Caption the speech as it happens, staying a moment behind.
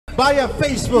via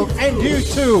Facebook and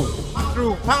YouTube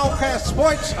through Powcast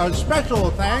Sports. A special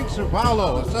thanks to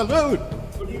Paolo. Salute.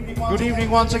 Good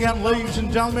evening once again, ladies and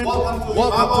gentlemen. Welcome to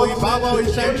Ibabaw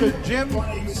Essential Gym for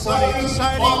an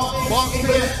exciting boxing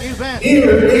event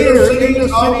here in the city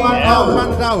of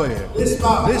Mandaue. This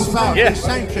bout is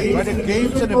sanctioned by the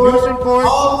Games and Amusement Board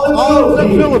of the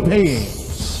Philippines.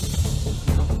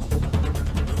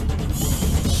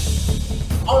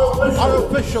 Our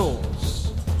officials,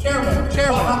 Chairman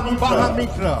Baha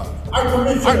Mitra,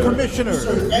 our Commissioner,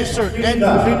 Mr.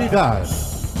 Ligas.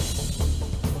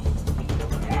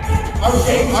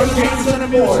 Our Games and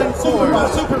Amusement Board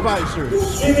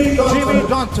Supervisors, Jimmy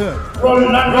Danton,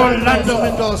 Rolando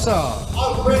Mendoza,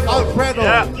 Alfredo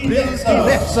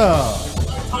Vilesa,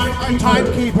 our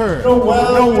Timekeeper,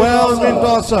 Noel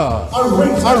Mendoza, our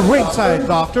ringside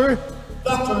doctor,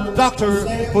 Dr.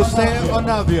 Jose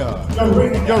Onavia,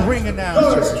 your ring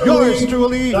announcer, yours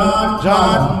truly,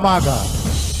 John Maga.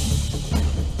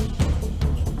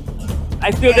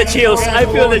 I feel the chills.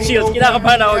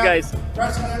 Kinakabahan ako, guys.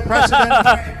 President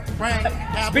Frank.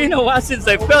 It's been a while since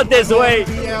I felt this way.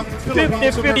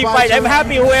 50-50 fight. I'm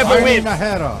happy whoever wins.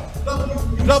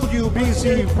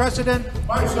 WBC President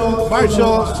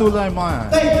Marshall Sulaiman.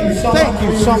 Thank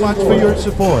you so much for your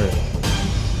support.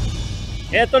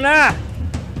 Eto na.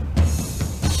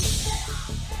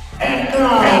 And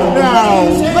now,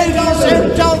 ladies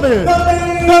and gentlemen,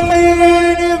 the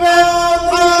main event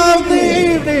of the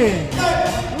evening.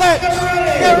 Let's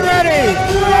get ready.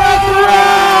 Let's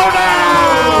roll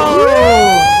now.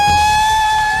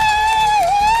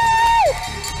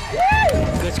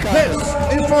 This is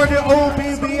for the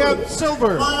OBBF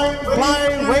Silver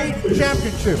Flyweight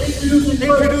Championship.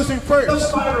 Introducing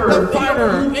first, the fighter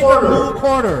in the blue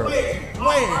corner, weighing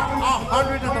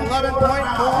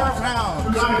 111.4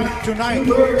 pounds. Tonight,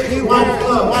 he wears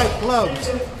white gloves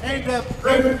and the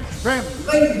rim.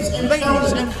 Ladies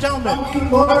and gentlemen, from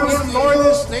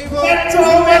Northern Stable,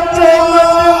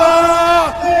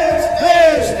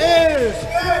 this is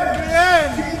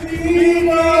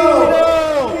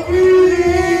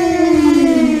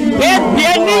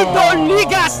Bienvenido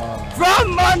Ligas from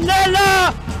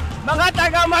Manila. Mga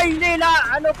taga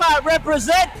Maynila, ano pa,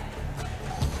 represent?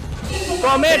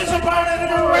 Comment. It's about in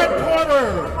the red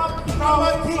corner. From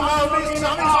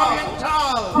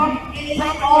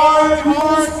ARQ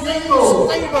stable.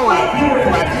 Weighing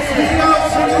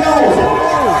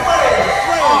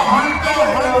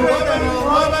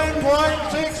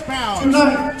 111.6 pounds.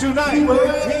 Tonight, he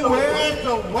wears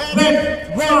the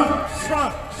red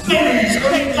front. Ladies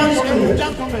and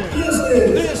gentlemen,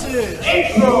 this is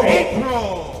April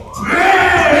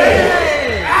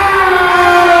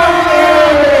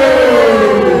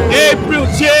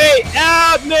J.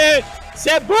 Abne,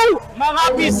 Cebu, mga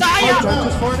Bisaya.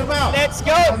 Let's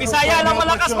go, Bisaya lang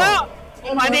malakas mo.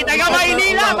 Pwede taga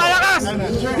Maynila, malakas.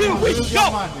 Here we go.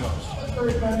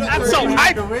 I'm so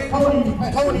hyped.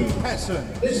 Tony Pesson.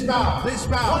 This bout,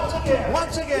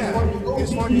 once again, is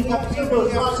for the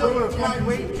OBBF Silver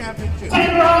Flyweight Championship.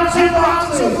 10 rounds of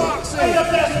boxing. May the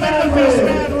best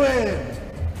man win.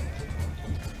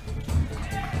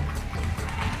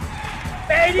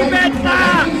 Main event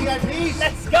na!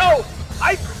 Let's go!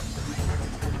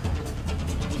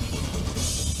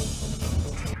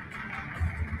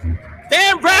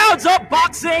 10 rounds of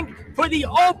boxing for the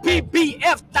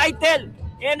OBBF title,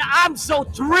 and I'm so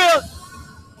thrilled.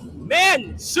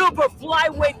 Men, super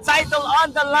flyweight title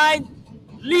on the line.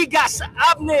 Ligas,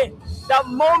 Abne, the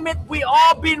moment we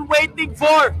all been waiting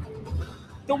for.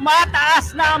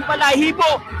 Tumataas na ang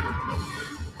balahibo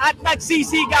at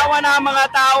nagsisigawan na ang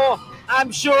mga tao. I'm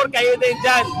sure kayo din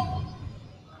dyan.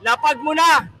 Lapag mo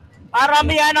na.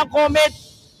 Paramihan ang comment.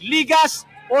 Ligas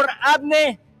or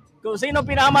Abne. Kung sino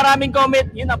pinakamaraming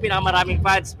comment, yun ang pinakamaraming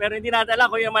fans. Pero hindi natin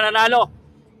alam kung yung mananalo.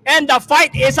 And the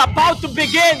fight is about to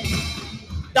begin.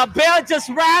 The bell just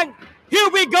rang. Here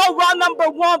we go. Round number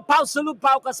 1.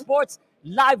 Powcast Sports.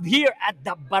 Live here at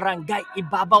the Barangay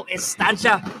Ibabaw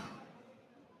Estancia.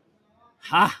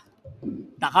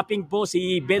 Nakaping po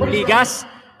si Ben Ligas.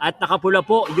 At nakapula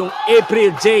po yung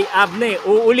April J. Abne.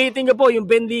 Uulitin nyo po yung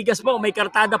Ben Ligas po. May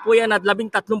kartada po yan at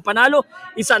 13 panalo.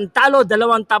 1 talo,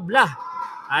 2 tabla.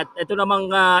 At ito namang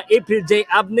April J.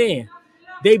 Abne.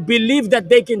 They believe that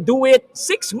they can do it.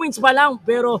 6 wins pa lang.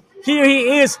 Pero here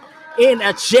he is in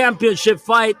a championship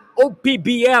fight.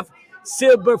 OBBF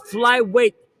Silver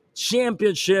Flyweight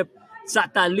Championship sa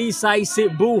Talisay,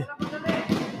 Cebu.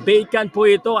 Vacant po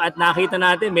ito. At nakita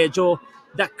natin medyo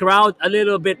the crowd a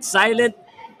little bit silent.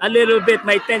 A little bit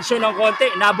may tension ng konti.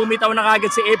 Nabumitaw na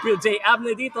kagad si April J.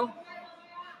 Abne dito.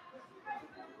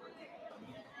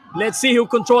 Let's see who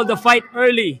controlled the fight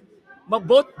early.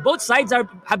 both sides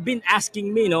have been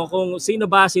asking me, no, kung sino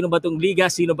ba tong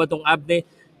Ligas, sino ba tong Abne,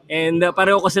 and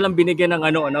pareho ko silang binigyan ng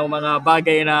mga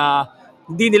bagay na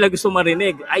hindi nila gusto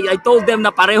marinig. I told them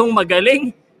na parehong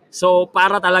magaling, so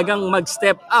para talagang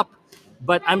mag-step up.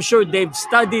 But I'm sure they've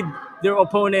studied their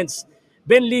opponents.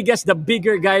 Ben Ligas, the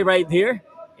bigger guy right here,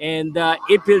 and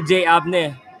April J.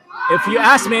 Abne. If you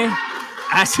ask me,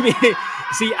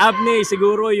 si Abne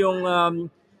siguro yung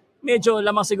medyo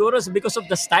lamang siguro because of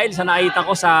the style sa nakita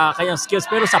ko sa kanyang skills.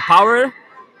 Pero sa power,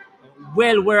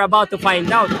 well, we're about to find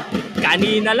out.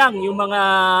 Kanina lang yung mga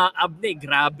Abne,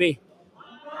 grabe.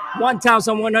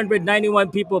 1,191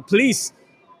 people, please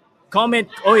comment.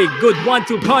 Oy, good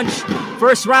 1-2 punch.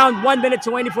 First round, 1 minute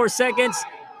 24 seconds.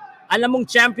 Alam mong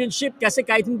championship kasi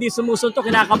kahit hindi sumusuntok,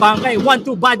 kinakabahan ka eh.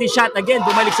 1-2 body shot again.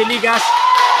 Bumalik si Ligas.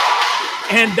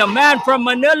 And the man from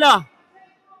Manila.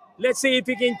 Let's see if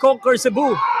he can conquer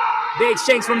Cebu. The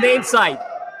exchange from the inside.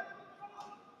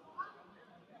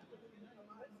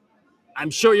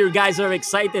 I'm sure you guys are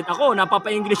excited. Ako,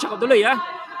 napapa-English ako tuloy, ha?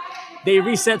 They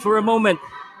reset for a moment.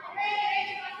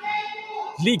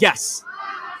 Ligas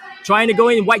trying to go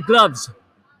in white gloves.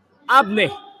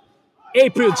 Abne,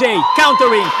 April J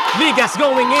countering. Ligas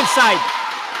going inside.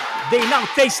 They now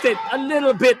tasted a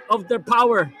little bit of their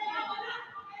power.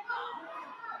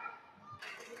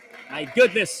 My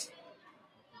goodness.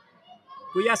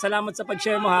 Kuya, salamat sa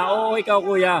pag-share mo, ha. Oo, ikaw,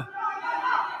 kuya.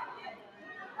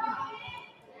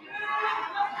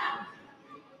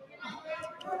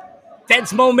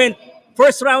 Tense moment.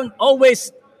 First round,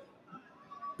 always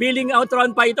peeling out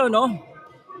round pa ito, no?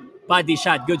 Body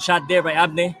shot. Good shot there by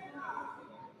Abne.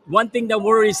 One thing that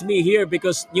worries me here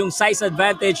because yung size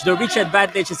advantage, the reach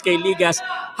advantage is kay Ligas.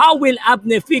 How will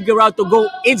Abne figure out to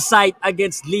go inside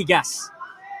against Ligas?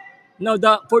 Now,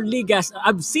 for Ligas,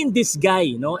 I've seen this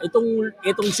guy, no?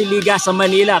 Itong si Ligas sa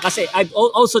Manila kasi I've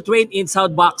also trained in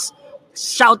South Box.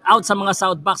 Shout out sa mga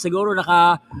South Box. Siguro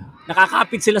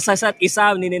nakakapit sila sa isa't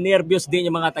isa. Ninenervyos din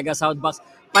yung mga taga South Box.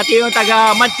 Pati yung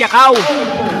taga Mantiacao.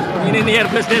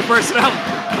 Ninenervyos din first round.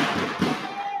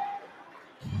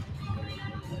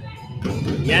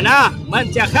 Yan na,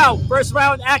 Mantiacao. First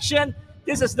round action.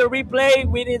 This is the replay.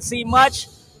 We didn't see much.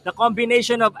 The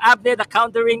combination of Abne, the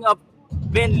countering of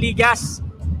Ben Ligas.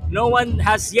 No one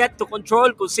has yet to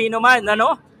control kung sino man,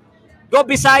 ano? Go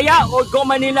Bisaya or go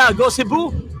Manila, go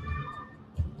Cebu.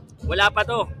 Wala pa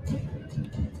to.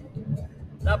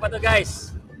 Wala pa to,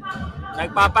 guys.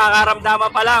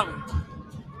 Nagpapakaramdaman pa lang.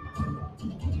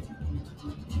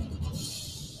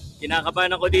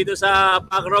 Kinakabahan ako dito sa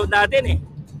background natin eh.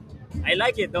 I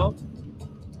like it, though.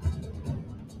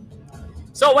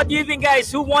 So, what do you think,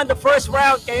 guys? Who won the first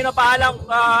round? Kayo na pahalang,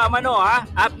 ha?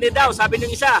 Abne daw, sabi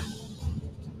ng isa.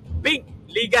 Pink.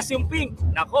 Ligas yung pink.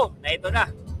 Nako, na ito na.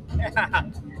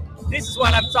 This is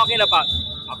what I'm talking about.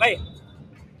 Okay.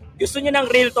 Gusto niyo ng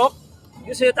real talk?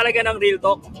 Gusto niyo talaga ng real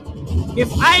talk?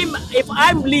 If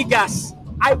I'm Ligas,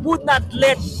 I would not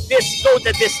let this go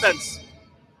the distance.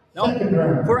 No?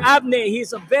 For Abne,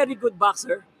 he's a very good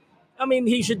boxer. I mean,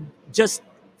 he should just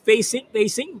facing.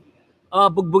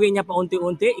 Bugbugin niya pa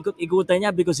unti-unti, ikot-ikutan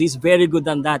niya because he's very good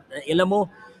on that. Alam mo,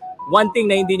 one thing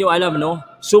na hindi niyo alam, no?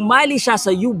 Sumali siya sa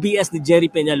UBS ni Jerry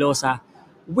Peñalosa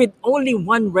with only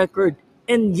one record.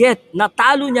 And yet,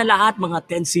 natalo niya lahat, mga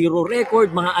 10-0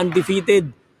 record, mga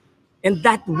undefeated. And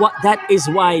that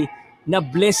is why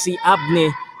na-bless si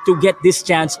Abne to get this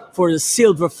chance for the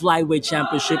Silver Flyweight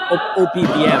Championship of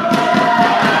OPBF.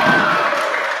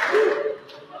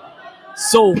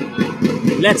 So,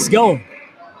 let's go.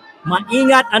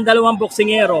 Maingat ang dalawang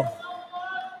boksingero.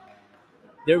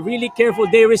 They're really careful.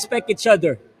 They respect each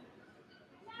other.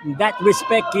 That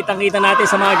respect, kitang-kita natin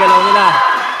sa mga galaw nila.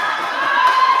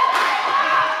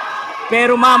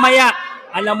 Pero mamaya,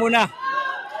 alam mo na,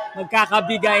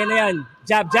 magkakabigayan na yan.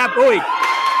 Jab, jab, uy.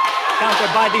 Counter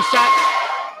body shot.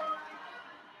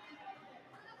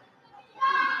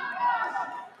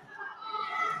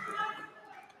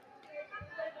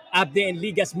 Abne and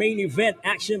Ligas main event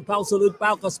action.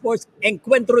 Powcast Sports.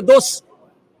 Encuentro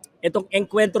 2. Itong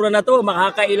encuentro na to,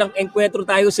 makakailang encuentro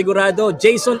tayo sigurado.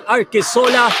 Jason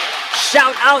Arquisola,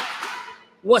 shout out.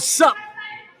 What's up?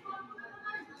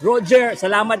 Roger,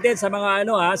 salamat din sa mga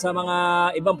sa mga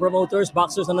ibang promoters,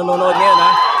 boxers na nanonood ngayon,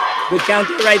 ha. Good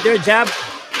counter right there, jab.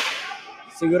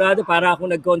 Sigurado para ako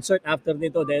nag-concert after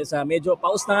nito dahil sa medyo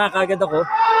paus na nga kagad ako.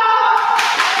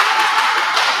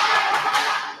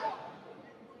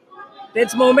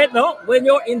 Tense moment, no? When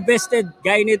you're invested,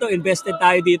 gaya nito, invested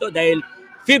tayo dito dahil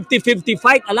 50-50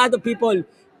 fight. A lot of people,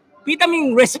 kita mo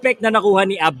yung respect na nakuha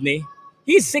ni Abne.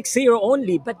 He's 6-0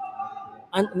 only, but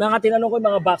mga tinanong ko yung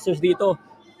mga boxers dito,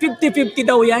 50-50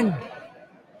 daw yan.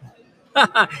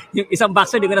 Yung isang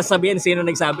boxer, di ko na sabihin sino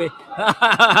nagsabi.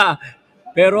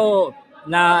 Pero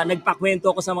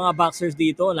nagpakwento ko sa mga boxers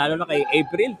dito, lalo na kay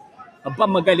April. Aba,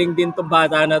 magaling din tong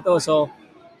bata na to. So,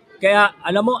 kaya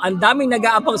alam mo, ang daming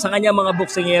nag-aabang sa kanya mga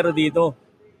boksingero dito.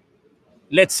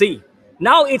 Let's see.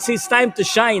 Now it's his time to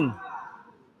shine.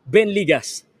 Ben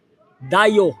Ligas,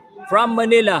 Dayo, from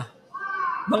Manila.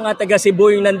 Mga taga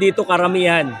Cebu yung nandito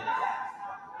karamihan.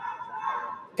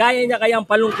 Kaya niya kayang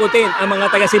palungkutin ang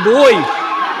mga taga Cebu.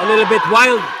 A little bit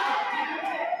wild.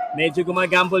 Medyo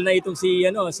gumagamble na itong si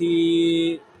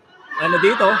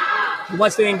dito, who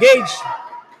wants to engage.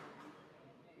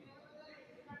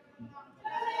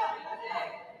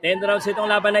 10 rounds itong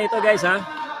laban na ito, guys, ha?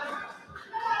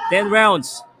 10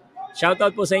 rounds.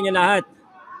 Shoutout po sa inyo lahat.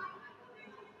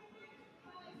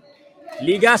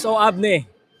 Ligas o Abne?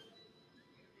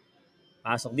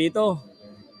 Pasok dito.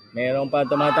 Meron pa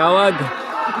tumatawag.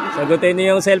 Sagutin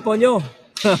niyo yung cellphone nyo.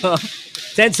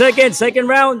 10 seconds, second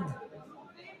round.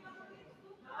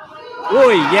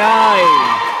 Uy, yay!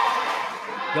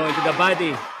 Going to the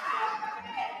body.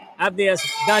 Abne has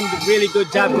done a really good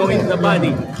job going to the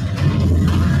body.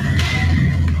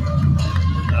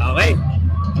 Okay.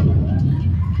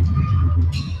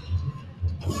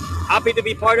 Happy to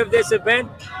be part of this event.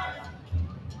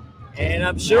 And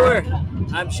I'm sure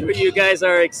you guys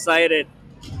are excited.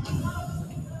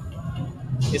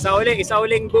 Isa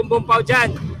uling boom boom pow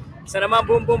dyan. Isa naman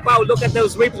boom boom pow. Look at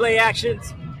those replay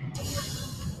actions.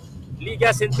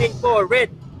 Ligas in pink po, red.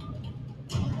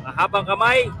 Mahabang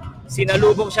kamay.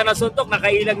 Sinalubong siya ng suntok.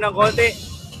 Nakailag ng konti.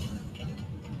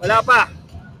 Wala pa.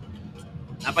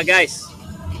 Apa guys.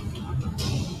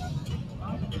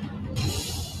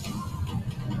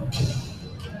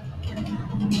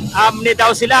 Abne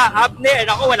daw sila. Abne.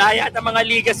 Ako, wala yata mga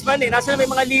Ligas man eh. Nasaan may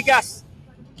mga Ligas?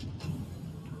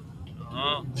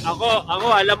 Ako,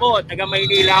 alam mo, taga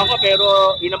Maynila ako pero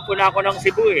inampo na ako ng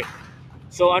Cebu eh.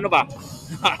 So ano ba?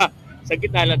 Sa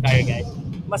gitna lang tayo guys.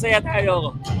 Masaya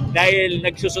tayo dahil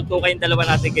nagsusuntukan yung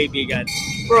dalawa nating kaibigan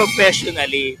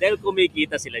professionally dahil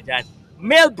kumikita sila dyan.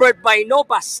 Melbert by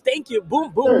Nopas, thank you.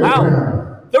 Boom, boom, wow.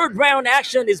 Third round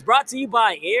action is brought to you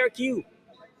by ARQ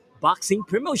Boxing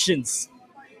Promotions.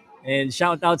 And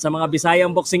shout out sa mga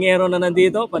Bisayang boksingero na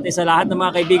nandito, pati sa lahat ng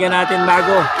mga kaibigan natin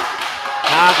bago.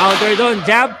 Counter doon,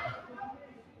 jab.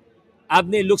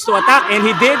 Abne looks to attack and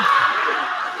he did.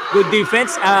 Good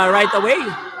defense right away.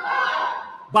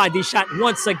 Body shot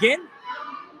once again.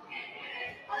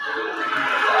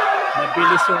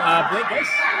 Mabilis yung Abne,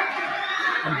 guys.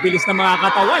 Ang bilis ng mga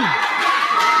katawan.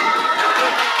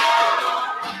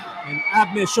 And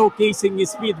Abne showcasing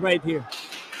his speed right here.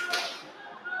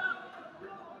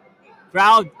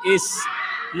 Crowd is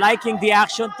liking the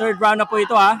action. Third round na po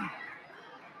ito, ha.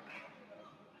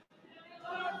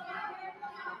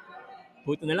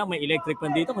 Buto na lang, may electric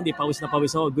pan dito. Kundi pawis na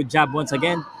pawis. Oh, good job once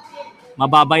again.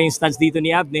 Mababa yung stance dito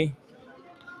ni Abne.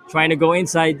 Trying to go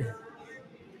inside.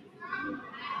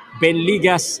 Ben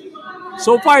Ligas.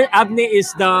 So far, Abne is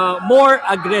the more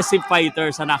aggressive fighter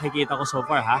sa nakikita ko so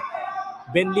far, ha.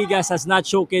 Ben Ligas has not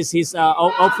showcased his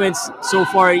offense so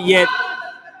far yet.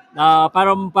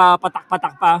 Parang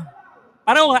patak-patak pa.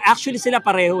 Parang actually sila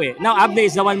pareho eh. Now Abne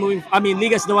is the one moving,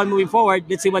 Ligas is the one moving forward.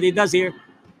 Let's see what he does here.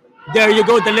 There you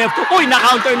go, the left hook. Uy,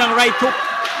 na-counter ng right hook.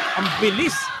 Ang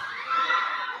bilis.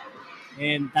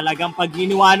 And talagang pag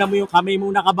iniwanan mo yung kamay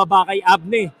mo nakababa kay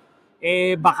Abne,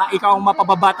 baka ikaw ang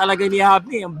mapababa talaga ni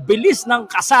Abne. Ang bilis ng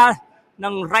kasa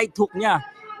ng right hook niya.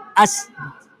 As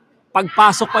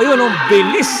pagpasok pa yun, ang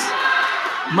bilis.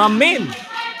 Mamen.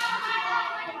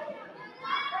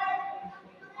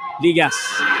 Ligas.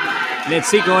 Let's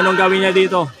see kung anong gawin niya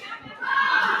dito.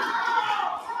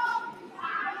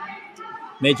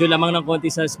 Medyo lamang ng konti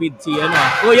sa speed si ano.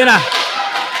 Oh, yan na.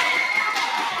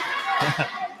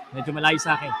 Medyo malayo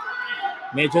sa akin.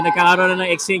 Medyo nagkakaroon na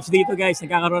ng exchange dito, guys.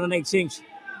 Nagkakaroon na ng exchange.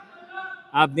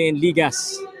 Abne and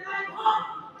Ligas.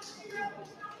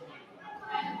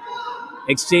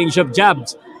 Exchange of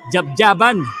jabs.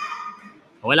 Jab-jaban.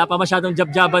 Wala pa masyadong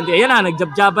jab-jaban. Ayan na,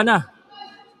 nag-jab-jaban na.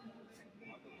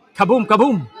 Kaboom,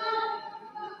 kaboom.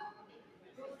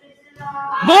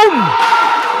 Boom!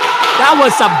 That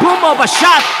was a boom of a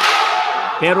shot.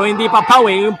 Pero hindi pa pow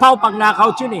eh. Yung pow pag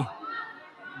knockout yun eh.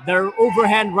 Their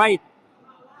overhand right.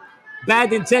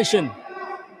 Bad intention.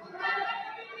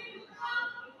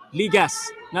 Ligas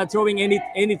not throwing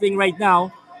anything right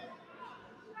now.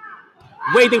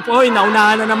 Waiting for him.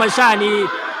 Naunahan na naman siya ni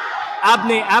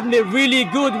Abne. Abne really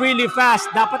good, really fast.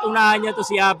 Dapat unahan niya to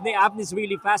si Abne. Abne is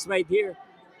really fast right here.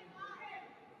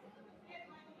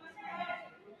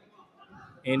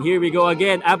 And here we go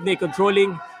again. Abne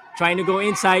controlling, trying to go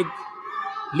inside.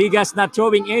 Ligas not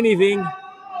throwing anything.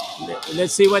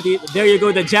 Let's see what there you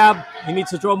go, the jab. He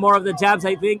needs to throw more of the jabs,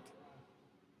 I think.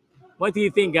 What do you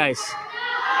think, guys?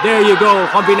 There you go,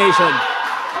 combination.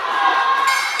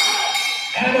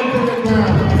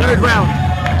 Third round.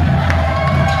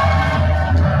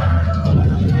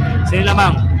 Sila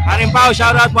lamang. Karin Pao,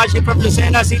 shoutout watching from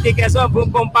Lucena City, Quezon. Boom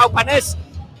boom Pao Panes.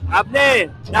 Abne,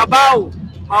 Davao,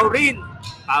 Maureen.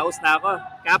 Paus na ako.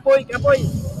 Kapoy, kapoy.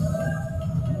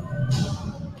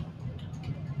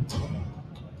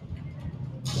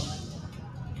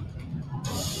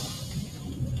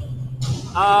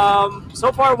 So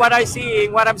far what I'm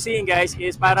seeing guys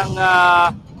is parang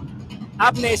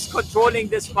Abne is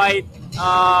controlling this fight.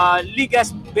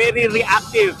 Ligas very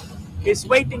reactive. He's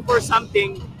waiting for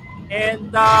something,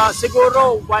 and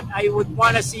siguro what I would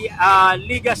want to see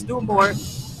Ligas do more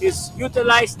is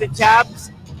utilize the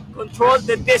jabs, control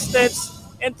the distance,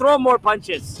 and throw more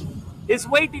punches. He's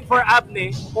waiting for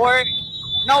Abne, or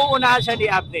nauunahan siya ni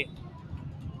Abne.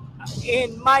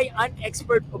 In my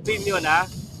unexpert opinion,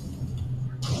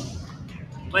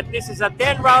 but this is a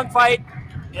 10-round fight,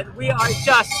 and we are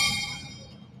just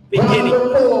beginning.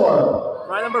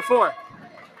 Round number 4.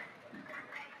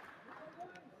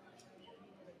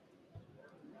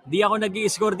 Di ako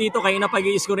nag-i-score dito, kayo na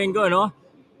pag-i-scorein ko, no?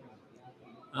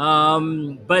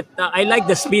 But I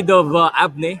like the speed of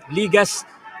Abne. Ligas,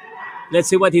 let's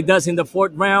see what he does in the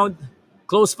 4th round.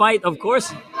 Close fight, of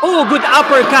course. Oh, good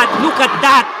uppercut. Look at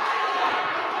that.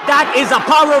 That is a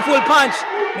powerful punch.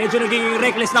 Medyo naging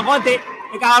reckless na konti.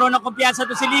 Nagkakaroon ng kumpiyansa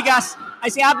to si Ligas.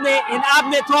 Ay si Abne, and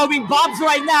Abne throwing bombs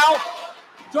right now.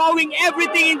 Throwing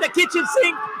everything in the kitchen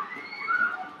sink.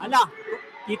 Ala,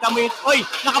 kita mo yun. Oy,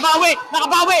 nakabawi,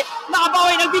 nakabawi,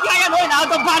 nakabawi. Nagbigayan, oy, out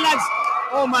of balance.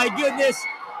 Oh my goodness.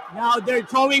 Now they're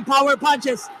throwing power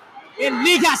punches in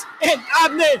Ligas and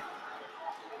Abne.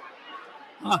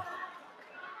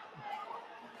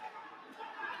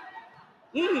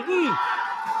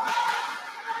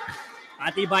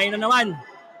 Atibayin na naman.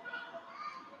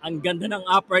 Ang ganda ng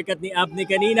uppercut ni Abne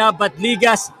kanina, but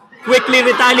Ligas quickly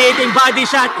retaliating body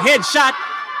shot, head shot.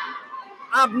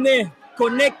 Abne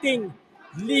connecting,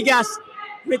 Ligas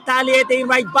retaliating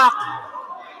right back.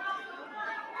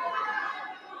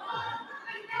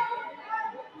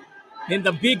 Then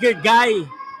the bigger guy,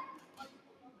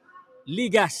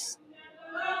 Ligas,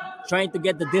 trying to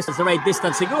get the distance, the right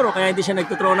distance siguro, kaya hindi siya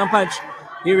nagtuthrow ng punch.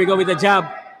 Here we go with the jab.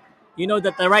 You know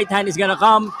that the right hand is gonna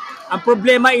come. Ang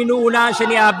problema, inuunahan siya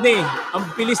ni Abne. Ang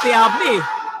bilis ni Abne.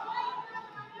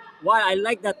 Wow, I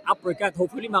like that uppercut.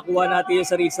 Hopefully, makuha natin yung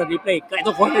sa replay.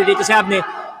 Ito, corner dito si Abne.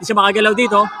 Hindi siya makagalaw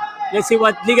dito. Let's see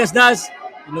what Ligas does.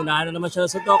 Inunahan na naman siya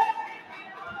sa sutok.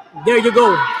 There you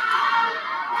go.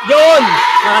 Yun!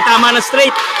 Nakatama na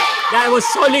straight. That was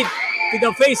solid to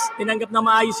the face. Tinanggap na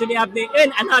maayos yun ni Abne.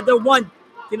 And another one.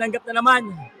 Tinanggap na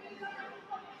naman.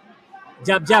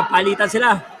 Jab, jab. Palitan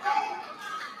sila.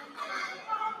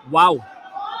 Wow.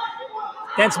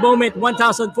 Tense moment,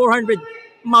 1,400.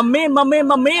 Mamin.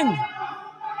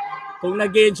 Kung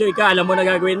nag-enjoy ka, alam mo na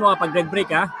gagawin mo kapag nag-break,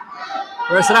 ha?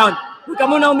 First round. Huwag ka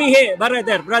muna umihi,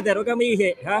 brother. Huwag ka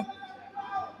umihi, ha?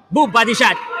 Boom, body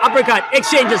shot. Uppercut.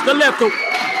 Exchanges, the left hook.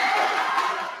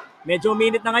 Medyo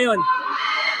minute na ngayon.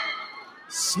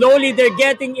 Slowly, they're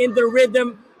getting in the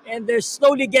rhythm, and they're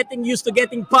slowly getting used to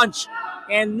getting punched.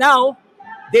 And now,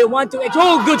 they want to...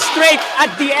 Oh, good straight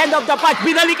at the end of the punch.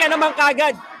 Binalikan naman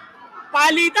kagad.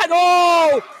 Palitan.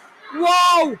 Oh!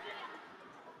 Wow!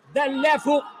 The left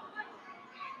hook.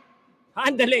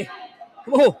 Handali.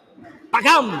 Oh!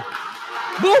 Pagam!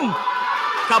 Boom!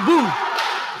 Kaboom!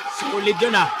 Solid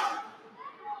yun,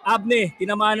 Abne,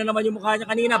 tinamaan na naman yung mukha niya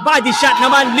kanina. Body shot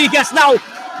naman. Ligas now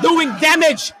doing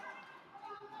damage.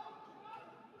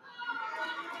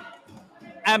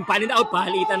 And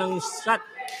palitan ng shot.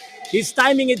 He's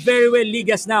timing it very well,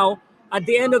 Ligas now. At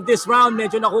the end of this round,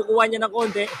 medyo nakukuha niya ng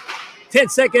konti. 10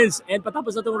 seconds, and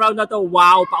patapos na itong round na to.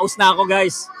 Wow, paus na ako,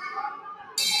 guys.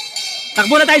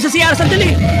 Takbo na tayo sa CR,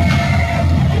 sandali.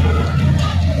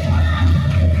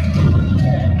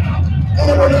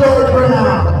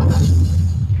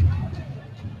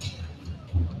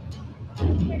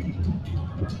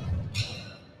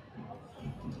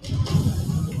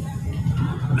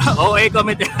 Okay,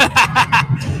 comment.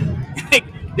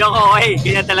 Di ako okay.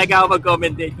 Ganyan talaga ako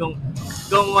mag-commentate. Kung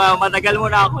matagal mo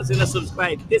na ako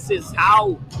sinasubscribe. This is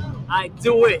how I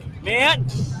do it, man.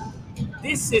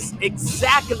 This is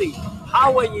exactly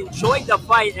how I enjoy the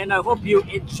fight, and I hope you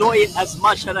enjoy it as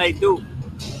much as I do.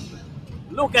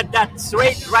 Look at that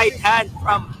straight right hand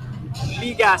from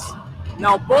Ligas.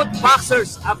 Now both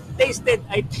boxers have tasted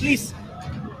at least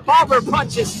power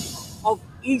punches of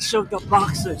each of the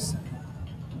boxers.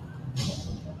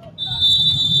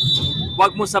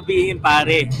 wag mo sabihin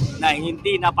pare na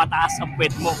hindi napataas ang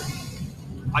puwet mo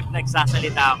pag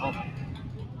nagsasalita ako.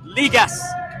 Ligas,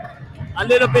 a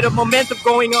little bit of momentum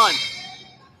going on.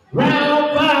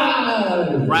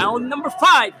 Round number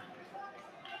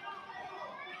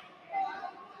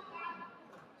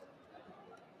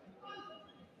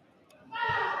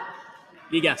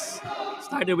 5. Ligas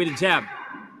started with a jab.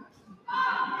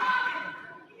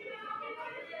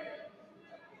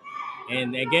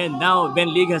 And again, now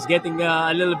Ben Ligas getting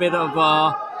a little bit of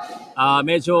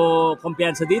medyo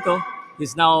kumpiyansa dito.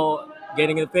 He's now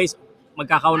getting in the face.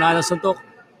 Magkakaunahan ng suntok.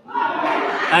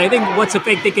 I think what's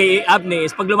affecting kay Abne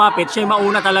is pag lumapit, siya yung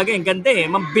mauna talaga. Ang ganda eh.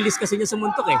 Mabilis kasi niya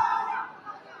sumuntok eh.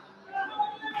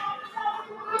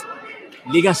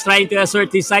 Ligas trying to assert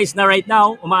his size na right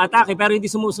now. Umaatake pero hindi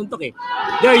sumusuntok eh.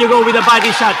 There you go with a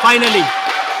body shot finally.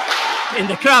 And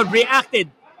the crowd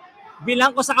reacted.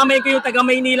 Bilang ko sa kamay ko yung taga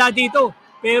Maynila dito.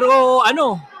 Pero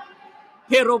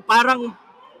pero parang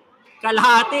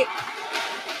kalahati.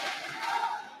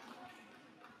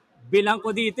 Bilang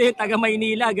ko dito yung taga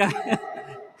Maynila.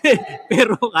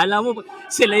 Pero alam mo,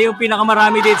 sila yung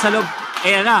pinakamarami dito sa loob.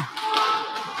 Ayan na.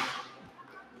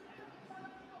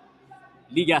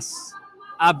 Ligas,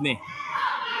 Abne.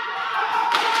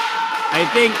 I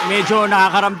think medyo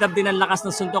nakakaramdam din ng lakas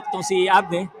ng suntok tong si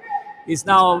Abne. Is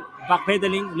now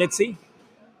backpedaling. Let's see.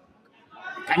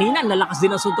 Kanina nalakas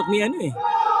din ang suntok ni ayun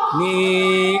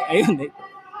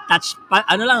touch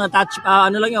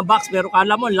ano lang yung box pero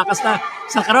kala mo lakas na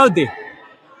sa crowd eh.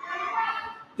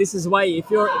 This is why if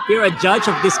you're a judge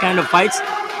of this kind of fights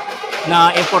na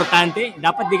importante,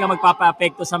 dapat di ka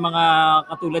magpapa-apekto sa mga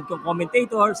katulad kong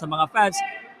commentator, sa mga fans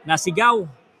na sigaw.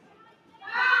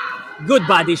 Good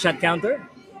body shot counter.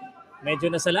 Medyo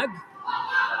nasalag.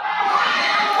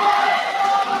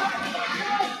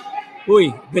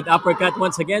 Uy, good uppercut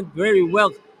once again. Very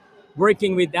well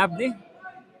working with Abne.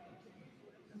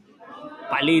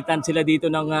 Palitan sila dito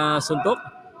ng suntok.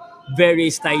 Very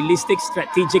stylistic,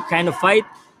 strategic kind of fight.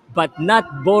 But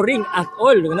not boring at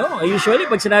all. Usually,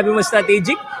 pag sinabi mo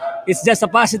strategic, it's just a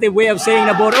positive way of saying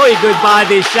na boring. Uy, good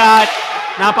body shot.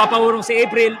 Napapaurong si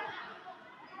April.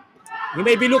 You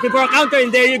may be looking for a counter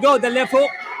and there you go. The left hook,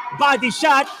 body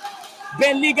shot.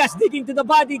 Ben Ligas digging to the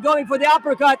body, going for the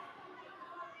uppercut.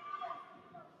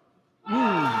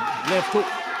 Left hook.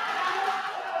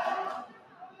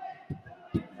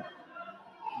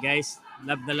 Guys,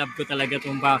 love na love ko talaga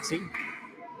itong boxing.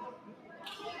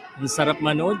 Ang sarap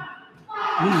manood.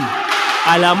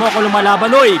 Alam mo ako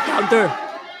lumalaban. Uy, counter.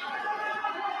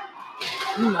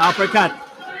 Uppercut.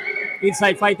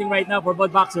 Inside fighting right now for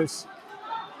both boxers.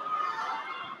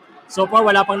 So far,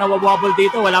 wala pang nawawobble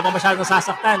dito. Wala pang masyadong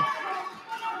sasaktan.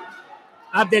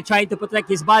 Abne trying to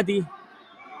protect his body.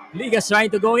 Ligas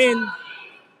trying to go in.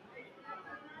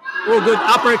 Oh, good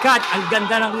uppercut. Ang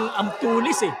ganda ng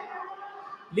tulis eh.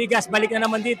 Ligas, balik na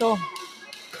naman dito.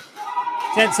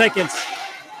 10 seconds.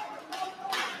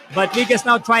 But Ligas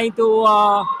now trying to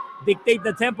dictate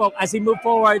the tempo as he move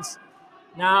forwards.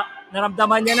 Na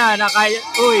naramdaman niya na kaya.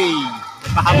 Uy,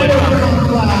 pahabol pa.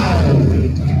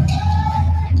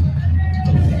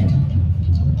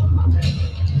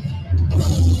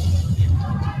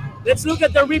 Let's look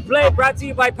at the replay brought to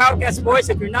you by Powcast Sports.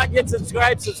 If you're not yet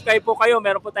subscribed, subscribe po kayo.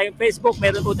 Meron po tayong Facebook,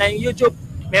 meron po tayong YouTube,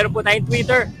 meron po tayong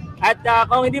Twitter. At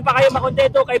kung hindi pa kayo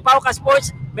makontento kay Powcast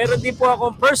Sports, meron din po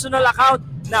akong personal account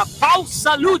na Pow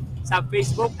Salute sa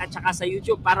Facebook at saka sa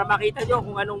YouTube para makita nyo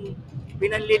kung anong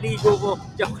pinanliligo ko.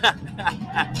 Joke lang.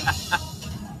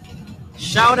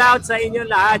 Shout out sa inyo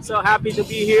lahat. So happy to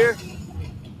be here.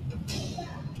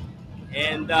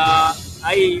 And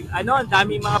ang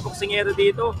daming mga boksingero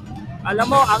dito.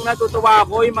 Alam mo, ang natutuwa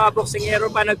ako, yung mga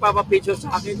boksingero pa nagpapapicture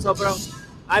sa akin. Sobrang,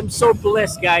 I'm so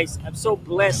blessed guys. I'm so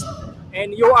blessed.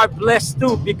 And you are blessed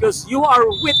too because you are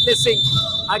witnessing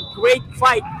a great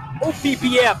fight.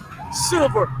 OPBF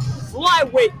Silver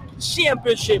Flyweight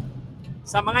Championship.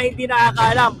 Sa mga hindi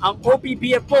nakakaalam, ang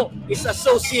OPBF po is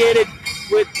associated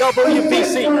with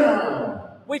WBC.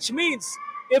 Which means,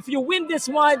 if you win this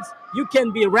one, you can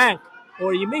be ranked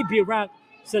or you may be ranked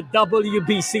sa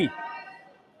WBC.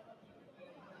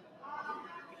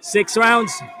 6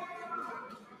 rounds.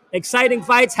 Exciting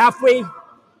fights halfway.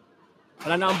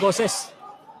 Wala na ang boses.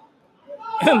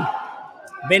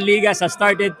 Ben Ligas has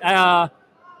started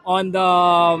on the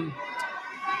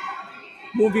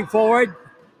moving forward.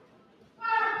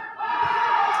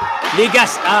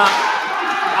 Ligas,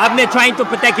 Abne trying to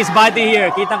protect his body here.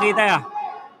 Kita-kita ya.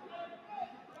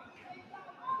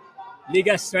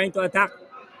 Ligas trying to attack.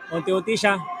 Unti-unti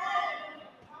siya.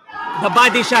 The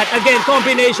body shot. Again,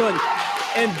 combination.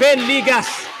 And Ben Ligas.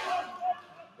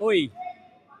 Uy.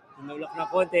 Tinulak na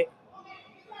konti.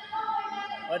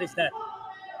 What is that?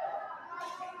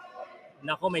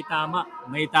 Nako, may tama.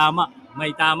 May tama.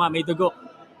 May tama. May dugo.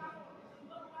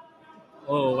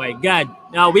 Oh my God.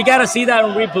 Now, we gotta see that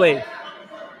on replay.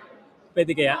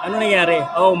 Pwede kaya? Ano nangyari?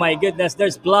 Oh my goodness,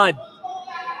 there's blood.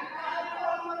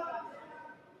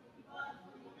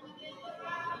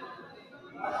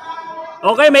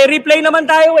 Okay, may replay naman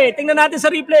tayo eh. Tingnan natin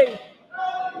sa replay.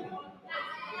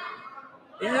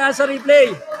 Tingnan natin sa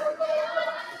replay.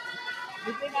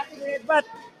 Replay natin yung headbutt.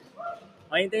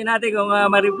 Hintayin natin kung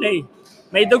ma-replay.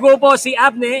 May dugo po si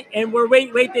Abne and we're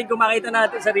waiting kung makita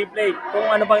natin sa replay kung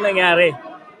ano bang nangyari.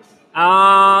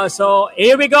 So,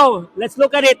 here we go. Let's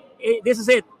look at it. This is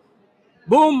it.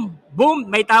 Boom, boom.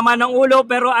 May tama ng ulo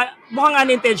pero mukhang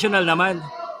unintentional naman.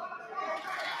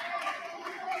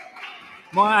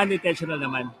 Mukhang unintentional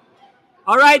naman.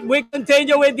 Alright, we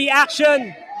continue with the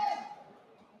action.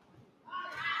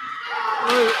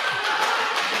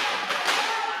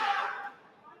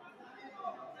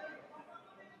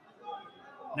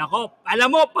 Nako,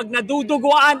 alam mo, pag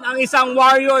naduduguan ang isang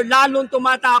warrior, lalong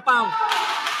tumatapang.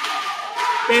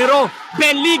 Pero,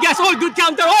 Ben Ligas, oh, good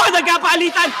counter. Oh,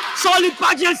 nagkapalitan. Solid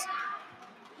punches.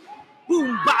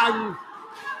 Boom,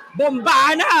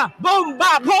 bomba na.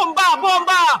 Bomba, bomba,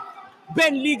 bomba.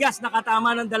 Ben Ligas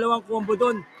nakatama ng dalawang combo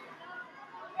doon.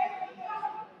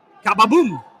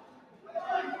 Kababoom.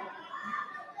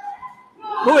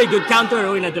 Uy, good counter.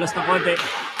 Uy, nadulas na konti.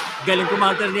 Galing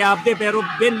kumounter ni Abne, pero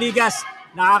Ben Ligas,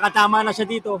 nakakatama na siya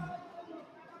dito.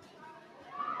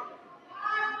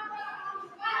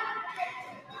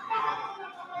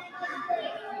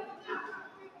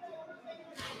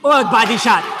 Oh, body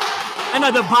shot.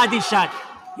 Another body shot.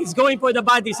 He's going for the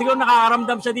body. Siguro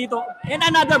nakakaramdam siya dito. And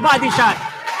another body shot.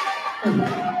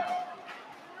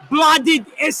 Blooded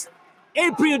is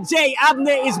April J.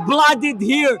 Abne is blooded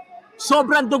here.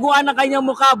 Sobrang duguan ng kanyang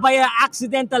mukha via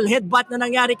accidental headbutt na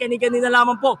nangyari kanina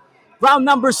lamang po. Round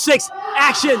number 6,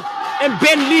 action. And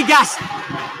Ben Ligas,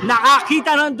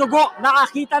 nakakita ng dugo,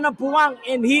 nakakita ng puwang,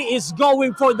 and he is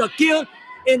going for the kill.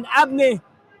 And Abne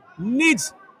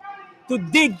needs to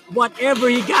dig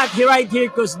whatever he got here right here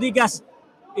because Ligas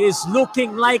is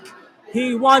looking like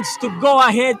he wants to go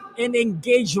ahead and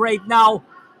engage right now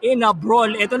in a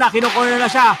brawl. Ito na, kinukorner na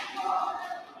siya.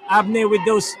 Abne with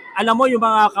those, alam mo yung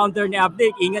mga counter ni Abne,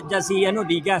 ingat dyan si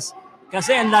Ligas.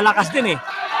 Kasi ang lalakas din eh.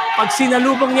 Pag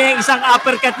sinalubong niya yung isang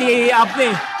uppercut ni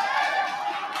Abne,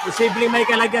 posibleng may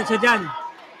kalagyan siya dyan.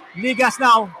 Ligas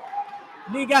now.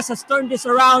 Ligas has turned this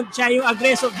around. Siya yung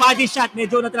aggressive body shot.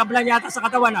 Medyo natrablan yata sa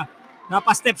katawan ha.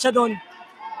 Napastep siya doon.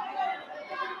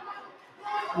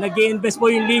 Nag-i-invest po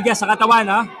yung Ligas sa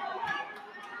katawan ha.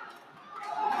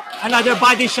 Another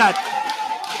body shot.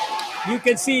 You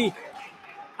can see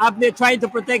Abne trying to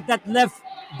protect that left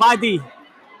body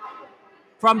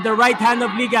from the right hand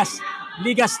of Ligas.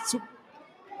 Ligas,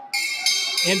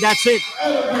 and that's it.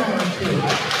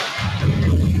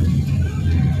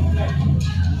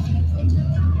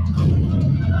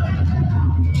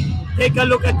 Take a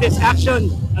look at this action.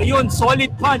 Ayun,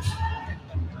 solid punch.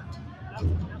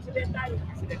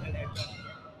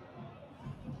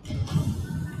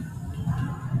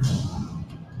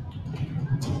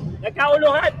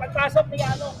 Nagkauluhan, pagpasok ni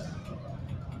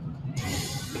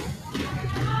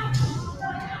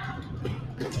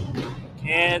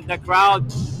And the crowd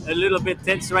a little bit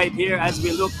tense right here as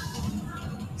we look.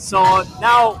 So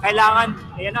now, kailangan,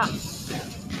 ayan na.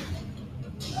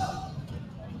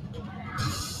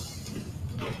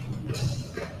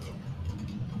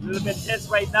 A little bit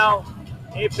tense right now.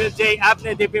 April J.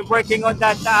 Abne, they've been working on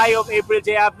that eye of April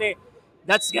J. Abne.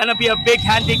 That's gonna be a big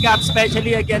handicap,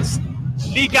 especially against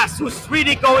Ligas, who's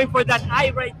really going for that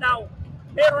eye right now.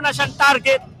 Meron na siyang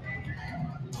target.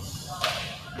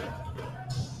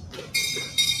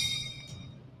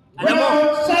 Alam mo,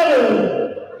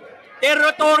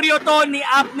 teritoryo to ni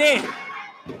Abne.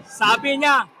 Sabi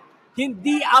niya,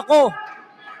 hindi ako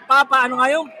ano nga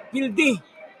yung pildi.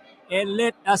 And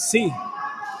let us see.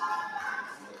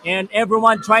 And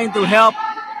everyone trying to help.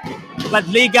 But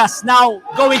Ligas now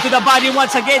going to the body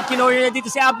once again. Kinorder na dito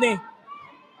si Abne.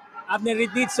 Abne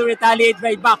needs to retaliate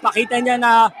right back. Pakita niya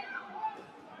na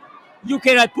you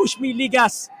cannot push me,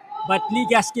 Ligas. But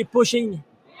Ligas keep pushing.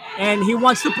 And he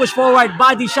wants to push forward.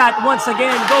 Body shot once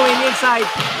again going inside.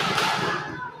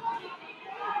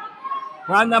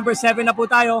 Round number 7 na po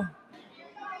tayo.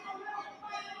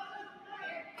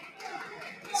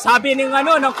 Sabi ng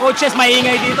coaches,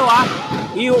 maingay dito ha.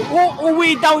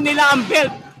 Iuwi daw nila ang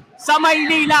belt sa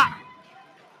Maynila.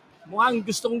 Mukhang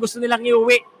gusto nilang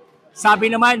iuwi.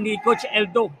 Sabi naman ni Coach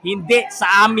Eldo, hindi,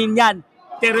 sa amin yan.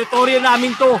 Teritoryo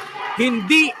namin to.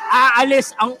 Hindi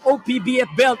aalis ang OPBF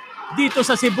belt dito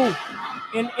sa Cebu.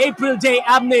 in April J.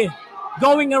 Abne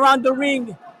going around the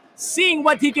ring, seeing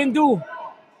what he can do.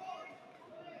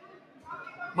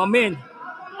 My man,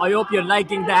 I hope you're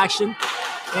liking the action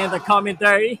and the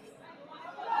commentary.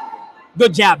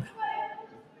 Good jab.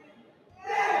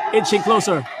 Inching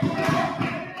closer.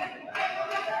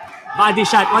 Body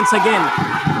shot once again.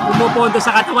 Pumupondo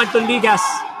sa katawan ng Ligas.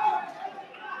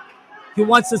 He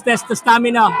wants to test the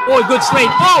stamina. Oh, good straight.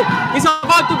 Oh, he's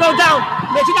about to go down.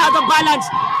 Medyo out of balance.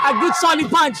 A good solid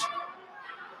punch.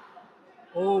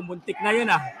 Oh, muntik na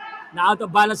yun ah. Na out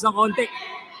of balance ng konti.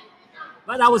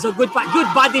 But that was a good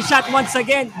body shot once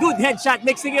again. Good headshot,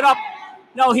 mixing it up.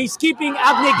 Now he's keeping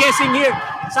Abne guessing here.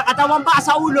 Sa katawan ba,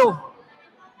 sa ulo?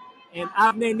 And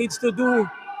Abne needs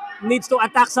to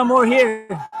attack some more here.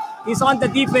 He's on the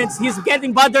defense. He's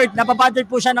getting bothered.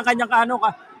 Nababothered po siya ng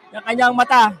kanyang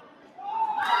mata.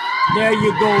 There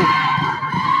you go.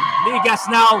 Ligas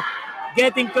now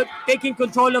taking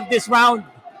control of this round.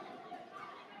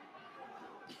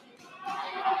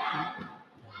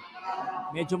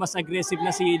 Medyo mas aggressive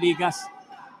na si Ligas.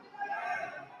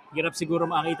 Hirap siguro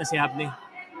makita si Abne.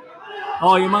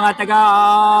 Oh, yung mga taga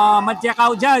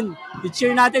Mantiacao dyan.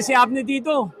 I-cheer natin si Abne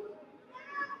dito.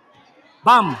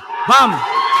 Bam! Bam!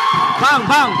 Bang!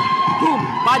 Bang! Boom!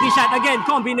 Body shot again.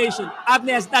 Combination.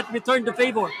 Abne has not returned the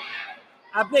favor.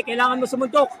 Abne, kailangan mo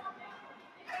sumuntok.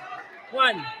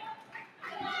 1.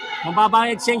 Mababa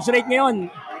ang exchange rate ngayon.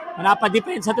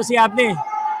 Manapa-depensa to si Abne.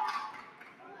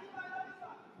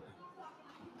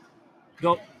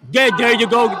 Go. Yeah, there you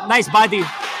go. Nice body.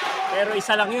 Pero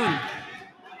isa lang yun.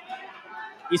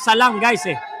 Isa lang, guys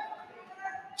eh.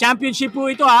 Championship po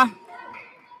ito ha.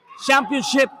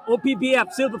 Championship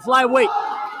OPBF Silver Flyweight.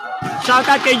 Shout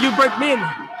out kay Hubert Min.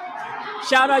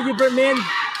 Shout out Hubert Min.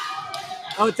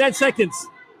 Oh, 10 seconds.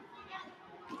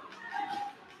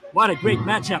 What a great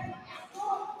matchup.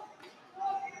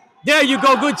 There you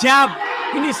go. Good job.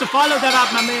 He needs to follow that up,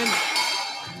 my man.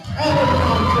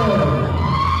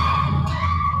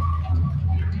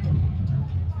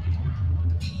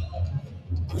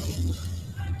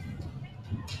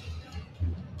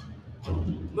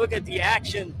 Look at the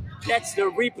action. That's the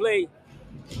replay.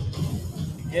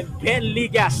 And Ben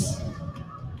Ligas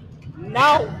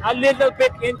now a little bit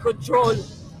in control.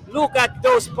 Look at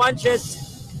those punches.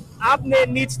 Abne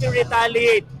needs to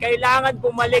retaliate. Kailangan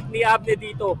bumalik ni Abne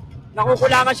dito.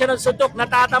 Nakukulangan siya ng suntok.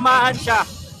 Natatamaan siya.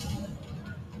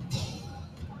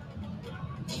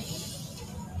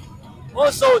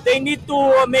 Also, they need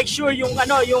to make sure yung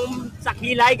sa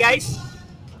kilay, guys.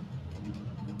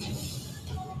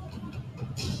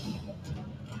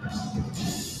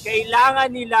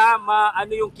 Kailangan nila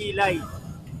yung kilay.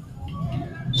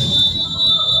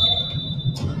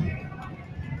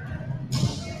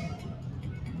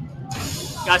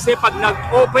 Kasi pag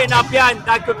nag-open up yan,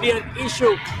 that could be an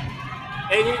issue.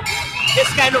 And this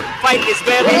kind of fight is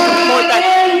very important.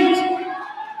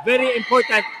 Very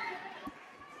important.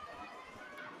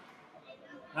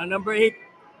 Number 8.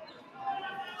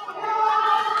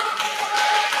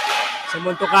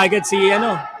 Sumunto kagad si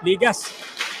Ligas.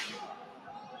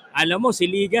 Alam mo, si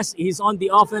Ligas, he's on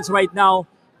the offense right now.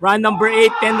 Round number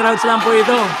 8, 10 rounds lang po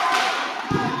ito.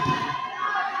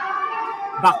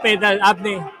 Backpedal,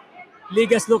 Abne.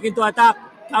 Ligas looking to attack.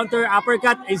 Counter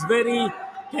uppercut is very...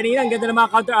 Kanina, ang ganda ng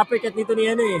mga counter uppercut nito ni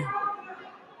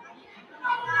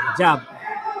Jab.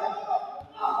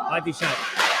 Body shot.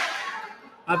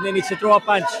 Abne needs to throw a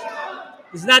punch.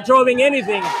 He's not throwing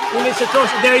anything. He needs to throw...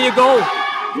 There you go.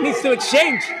 He needs to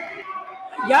exchange.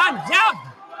 Yan, jab.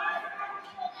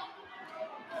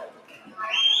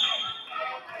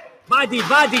 Body.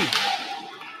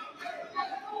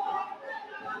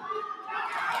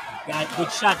 Got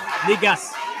good shot.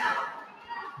 Ligas.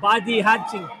 Body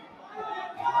hunching.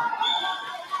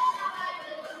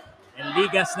 And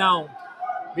Ligas now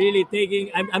really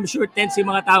taking, I'm sure tense yung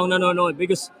mga taong nanonood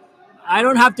because I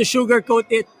don't have to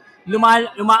sugarcoat it.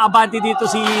 Lumaabante dito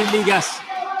si Ligas.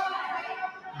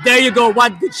 There you go.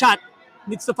 One good shot.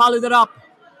 Needs to follow that up.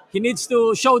 He needs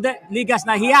to show that Ligas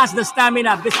na he has the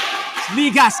stamina.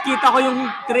 Ligas, kita ko yung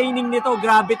training nito.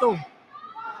 Grabe to.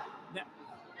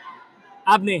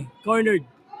 Abne, cornered.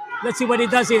 Let's see what he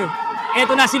does here.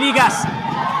 Eto na si Ligas.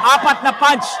 4 na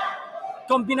punch.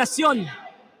 Kombinasyon.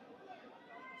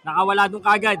 Nakawala dun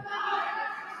kagad.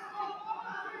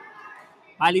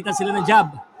 Palitan sila ng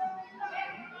jab.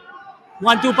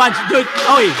 1-2 punch. Good.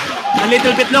 Oy, a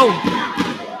little bit low.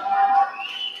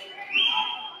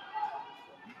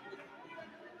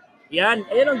 Yan.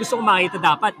 Ayan ang gusto kong makita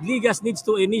dapat. Ligas needs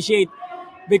to initiate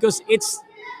because it's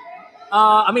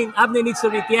Abne needs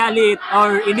to retaliate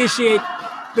or initiate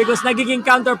because nagiging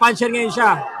counter puncher ngayon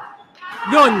siya.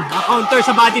 Yun, counter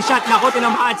sa body shot. Naku,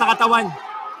 tinamaan sa katawan.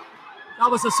 That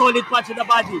was a solid punch to the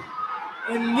body.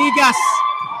 And Ligas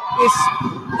is,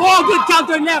 good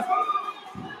counter left.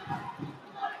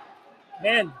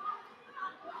 Man.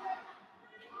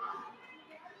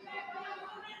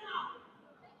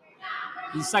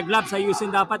 Yung saglabs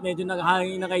ayusin dapat. Medyo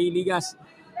naghahangin na kay Ligas.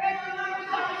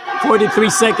 43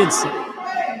 seconds.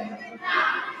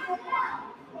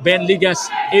 Ben Ligas,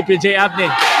 April J. Abne.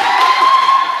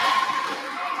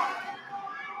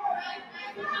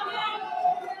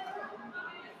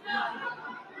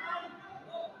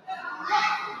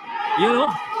 You know?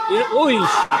 Uy!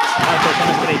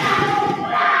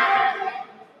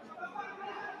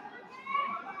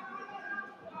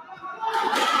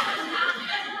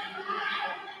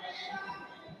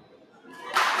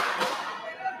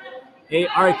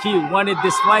 ARQ wanted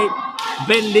this fight.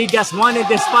 Ben Ligas wanted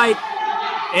this fight.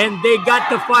 And they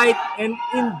got the fight. And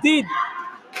indeed,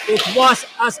 it was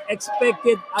as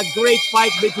expected, a great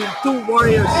fight between two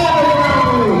warriors.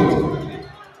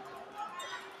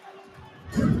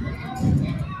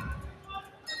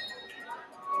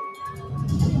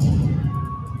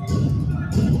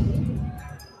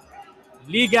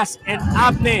 Ligas and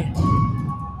Abne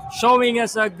showing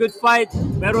us a good fight.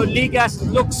 Pero Ligas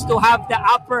looks to have the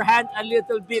upper hand a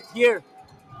little bit here.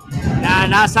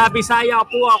 Nasa Bisaya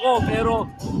po ako, pero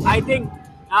I think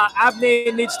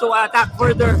Abne needs to attack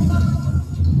further.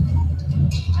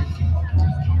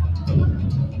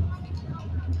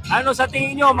 Ano sa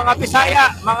tingin nyo mga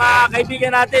Bisaya, mga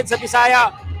kaibigan natin sa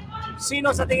Bisaya?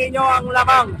 Sino sa tingin nyo ang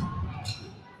lamang?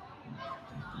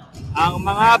 Ang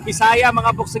mga Bisaya,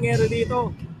 mga boksingero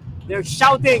dito, they're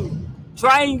shouting,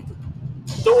 trying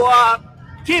to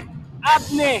keep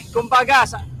Abne, kumbaga,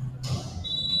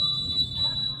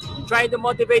 trying to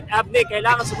motivate Abne,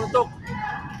 kailangan sumuntok.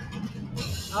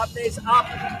 Abne is up.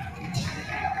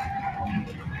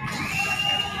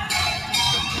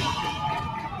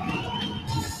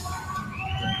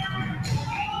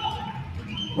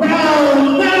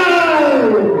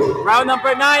 Round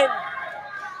number 9.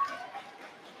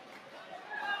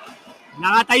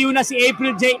 Nakatayo na si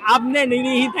April J. Abne.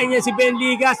 Hinihintay niya si Ben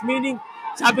Ligas. Meaning,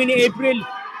 sabi ni April,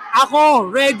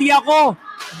 ako, ready ako.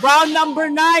 Round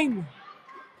number 9.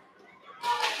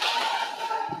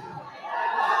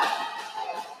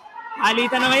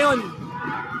 Palitan na ngayon.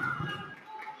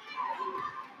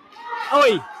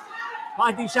 Oy,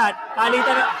 body shot.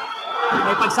 Palitan na.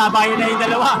 May pagsabayan na yung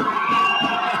dalawa.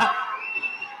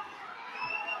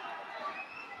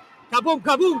 Kaboom,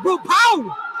 kaboom, boom, pow!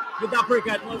 With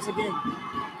uppercut once again.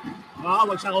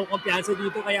 Wag siya kumpiyansa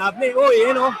dito kay Abne. Uy,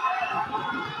 yan o.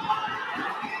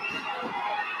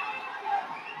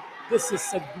 This is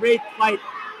a great fight.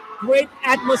 Great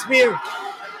atmosphere.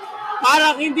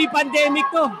 Parang hindi pandemic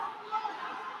to.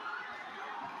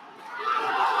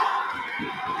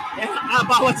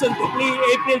 Bawat suntok ni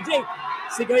April J.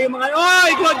 Sigaw yung mga,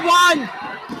 oy, good one!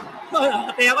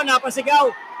 Nakatay ako, napasigaw.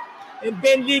 And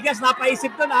Ben Ligas, napaisip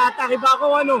to, naatake ba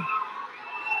ako, ano?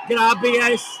 Grabe,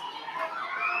 guys.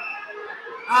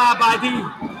 Buddy.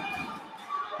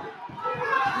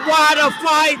 What a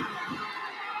fight!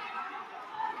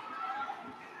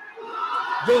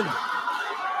 Yun.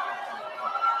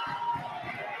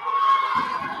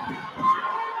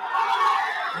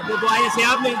 Nabubuhayan si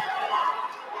Abne.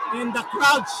 And the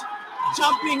crowd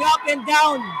jumping up and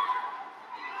down.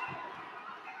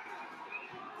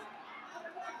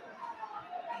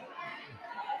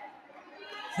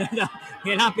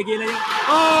 Kailangan pigilan niya.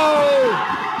 Oh!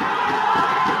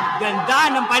 Ganda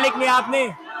ng balik ni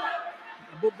Abne.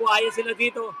 Nabubuhayan sila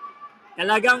dito.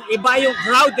 Talagang iba yung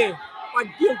crowd eh.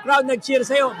 Pag yung crowd nag-cheer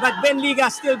sa'yo. But Ben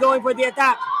Ligas still going for the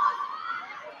attack.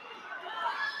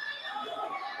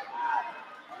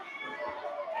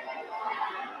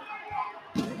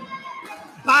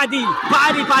 Body,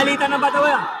 palitan ng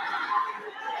batawa.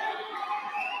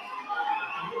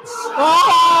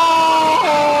 Oh!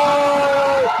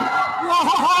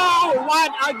 Wow!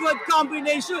 What a good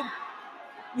combination.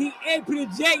 Ni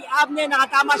April J. Abne,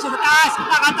 nakatama siya sa taas.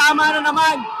 Nakatama na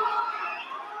naman.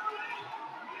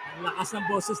 Ang lakas ng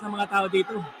boses ng mga tao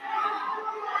dito.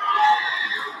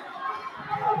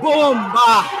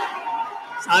 Bomba!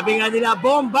 Sabi nga nila,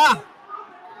 bomba!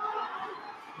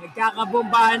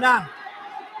 Nagkakabombahan na.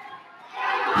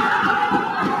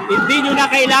 Hindi nyo na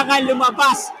kailangan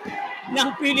lumabas ng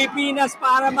Pilipinas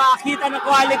para makakita ng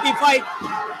quality fight.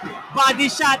 Body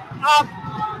shot up.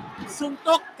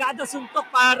 Suntok, kada suntok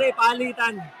pare,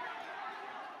 palitan.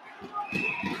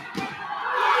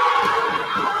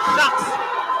 Shots.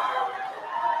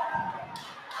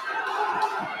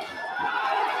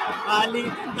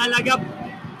 Palitan talaga.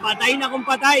 Patay na kung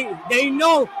patay. They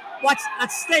know What's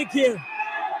at stake here?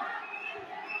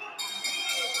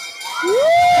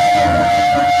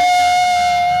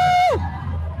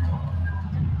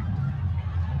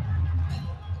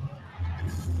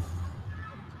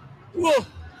 Whoa!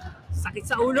 Sakit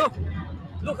sa ulo.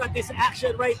 Look at this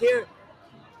action right here.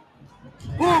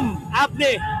 Boom!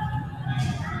 Abne!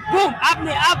 Boom!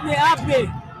 Abne! Abne! Abne!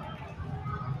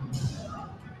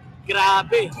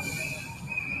 Grabe.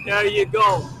 There you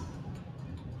go.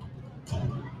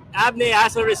 Abne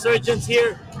has a resurgence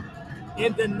here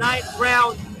in the 9th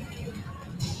round.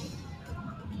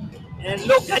 And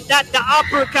look at that, the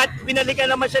uppercut. Binalikan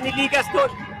naman siya ni Ligas doon.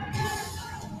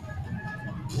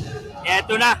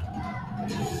 Eto na.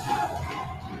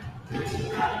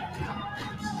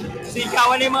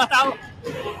 Sigawan na yung mga tao.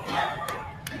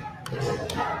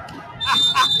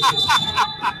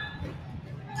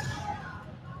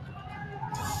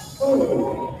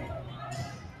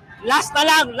 Last na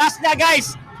lang. Last na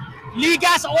guys.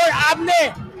 Ligas or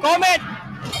Abne? Comment.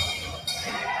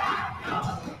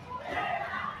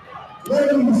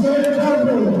 Ladies and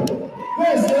gentlemen,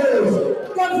 this is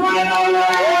the final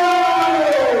round!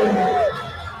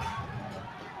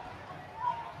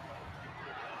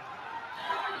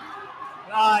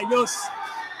 Ayos.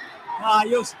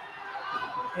 Ayos.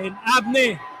 And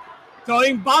Abne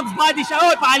throwing bombs body siya.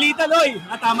 Oy, palitan oy.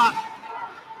 Tama.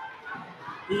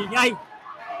 Ingay.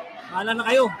 Mahala na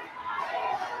kayo.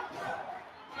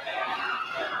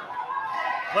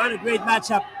 What a great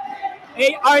matchup.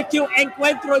 ARQ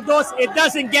Encuentro 2. It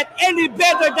doesn't get any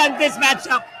better than this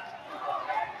matchup.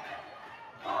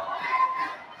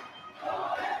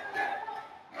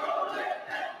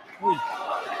 Uy.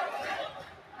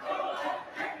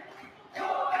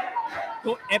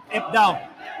 Go FF down.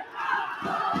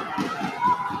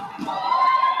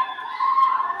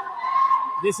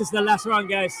 This is the last round,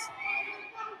 guys.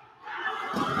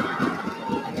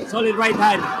 Solid right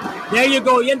hand. There you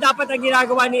go. Yan dapat ang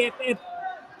ginagawa ni FF.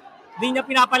 Hindi niya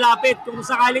pinapalapit. Kung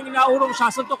sakaling inaurong siya,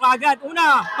 suntok agad.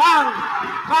 Una, bang!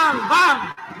 Bang! Bang!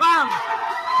 Bang!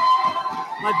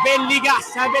 But Ben Ligas,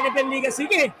 sabi ni Ben Ligas,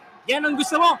 sige, yan ang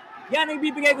gusto mo. Yan ang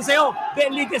ibibigay ko sa'yo.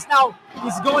 Ben Ligas now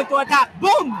is going to attack.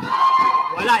 Boom!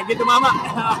 Wala, hindi tumama.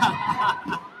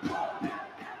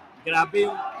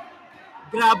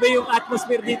 Grabe yung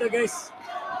atmosphere dito, guys.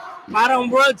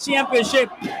 Parang World Championship.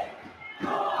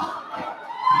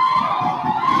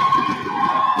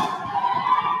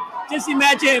 Just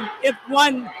imagine if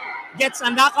one gets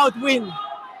a knockout win.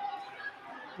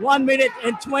 1 minute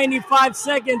and 25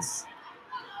 seconds.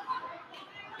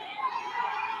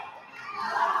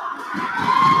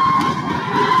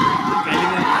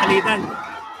 Galing ng palitan.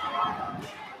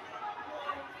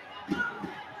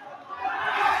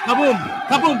 Kaboom!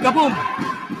 Kaboom! Kaboom!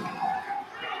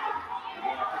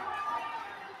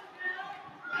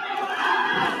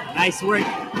 Nice work.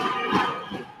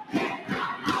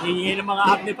 Hingin ng mga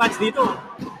Abne fans dito.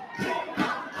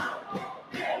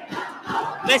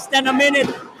 Less than a minute.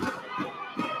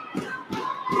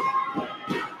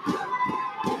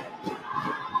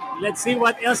 Let's see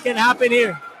what else can happen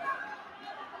here.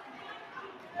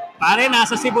 Pare,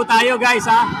 nasa Cebu tayo, guys,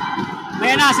 ha?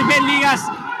 Ayan na si Ben Ligas.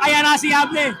 Ayan na si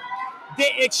Abne.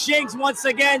 They exchange once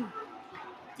again.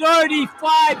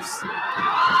 35s.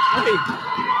 Okay.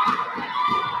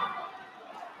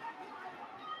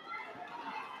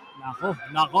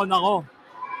 Nako.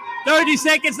 30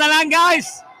 seconds na lang,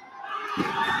 guys.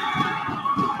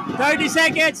 30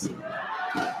 seconds.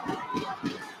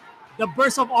 The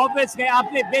burst of offense kay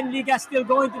Abne. Ben Ligas still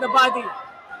going to the body.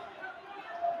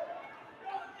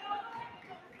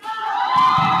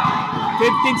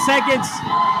 15 seconds.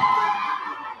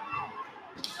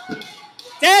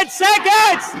 10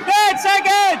 seconds! 10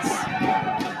 seconds!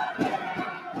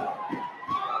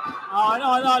 Oh,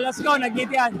 no. Let's go.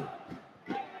 Nag-hit yan.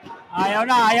 Ayaw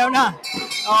na.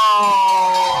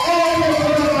 Oh!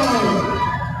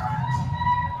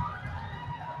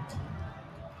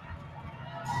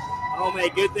 Oh my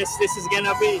goodness, this is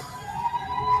gonna be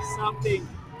something.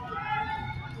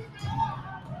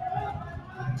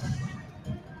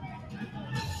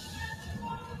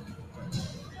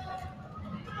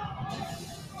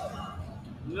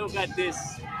 Look at this.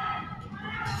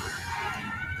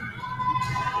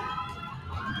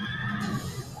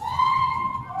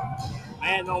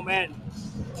 Man, oh man.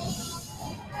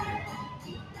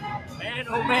 Man,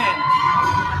 oh man.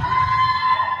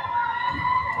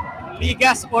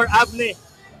 Ligas or Abne?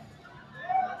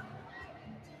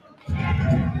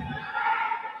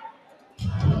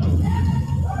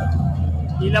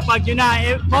 Ilapag nyo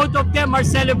na. Both of them are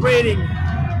celebrating.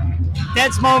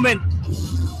 Tense moment.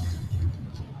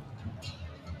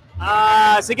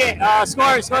 Sige,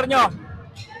 score nyo.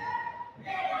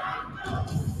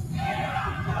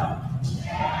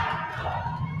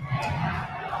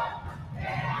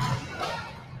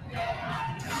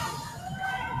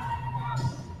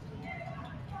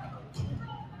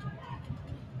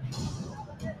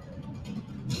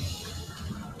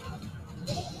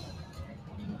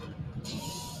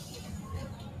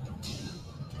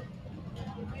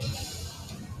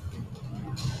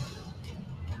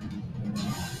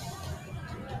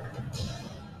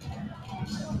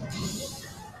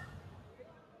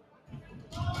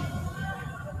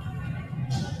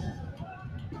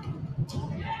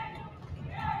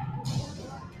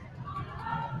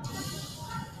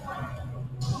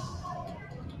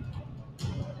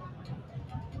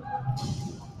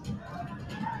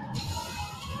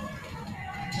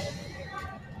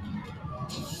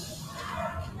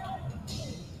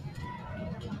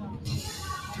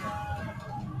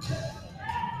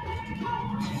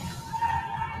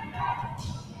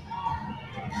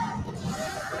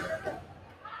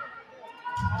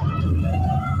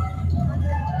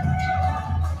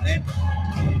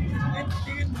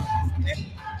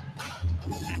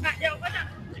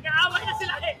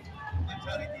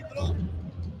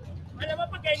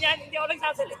 hindi ako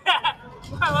nagsasalita.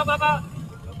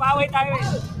 Mapaway tayo eh.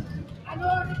 Ano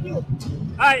review?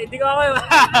 Ay, hindi ko ako.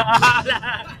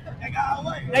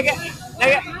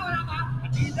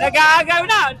 Nag-aagaw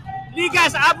na.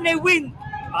 Ligas, Abne win.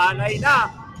 Panay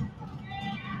na.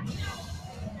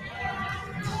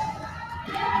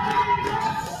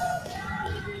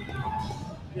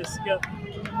 Let's go.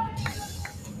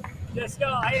 Let's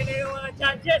go. Ayun na yung mga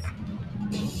judges.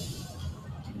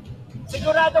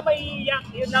 Sigurado may iiyak.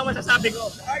 Yun lang masasabi ko.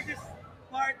 Hardest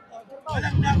part of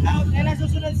walang knockout. Kailan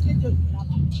susunod schedule?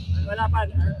 Wala pa.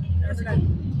 Nasunod.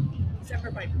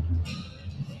 December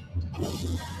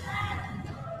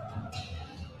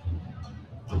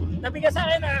 5. Tabi ka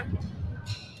sa akin ah.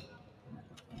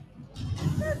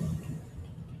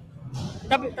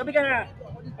 Tabi ka na.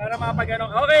 Para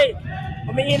makapag-anong. Okay.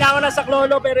 Humingi na ako na sa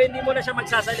Klolo pero hindi mo na siya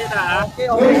magsasalita ha. Okay,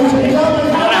 okay.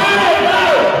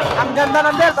 Ang ganda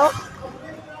ng belt, oh.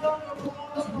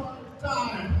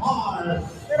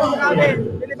 Pero grabe,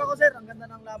 bilib ako sir, ang ganda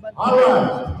ng laban. All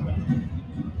right.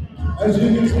 As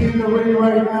you can see in the ring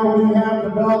right now, we have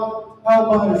the belt held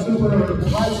by Super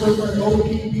Vice Super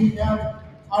OPP champ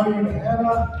Aryan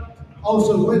Era.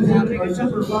 Also with him are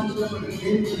Super Vice Super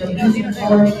engaged in the business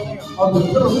part of the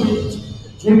Philippines,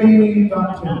 Jimmy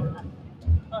Dante.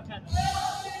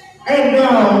 And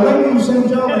now, ladies and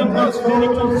gentlemen, let's go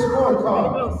to the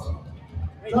scorecards.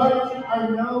 Judge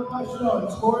Arnel Passion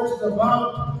scores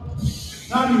about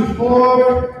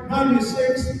 94,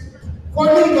 96 for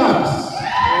Ligas.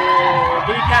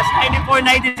 Ligas,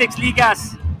 94-96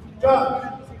 Ligas. Judge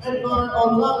Edgar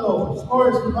Olalo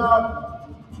scores about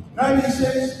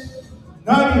 96,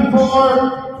 94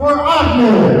 for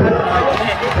Abne.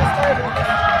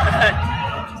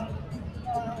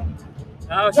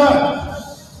 Judge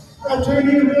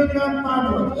Attorney William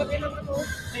Mano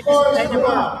scores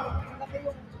about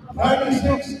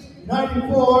 96,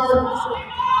 94.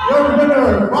 Your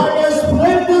winner by a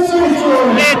split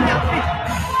decision.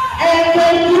 And the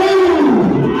blue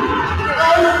Oh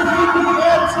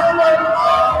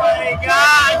my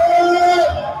God!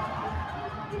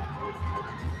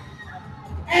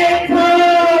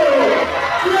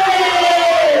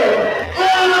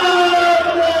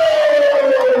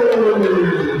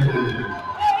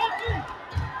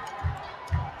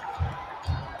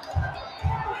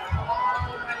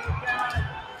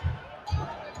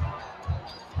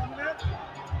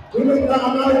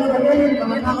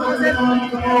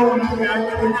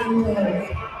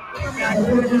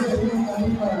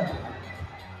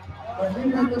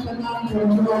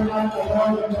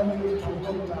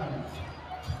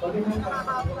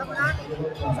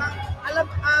 Alam,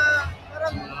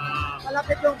 parang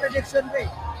malapit yung prediction ko eh.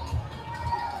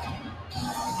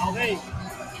 Okay.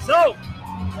 So,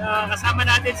 kasama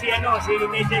natin si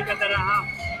AJ Cataraha.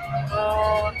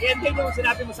 Yan din yung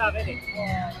sinabi mo sa akin eh.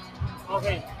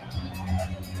 Okay.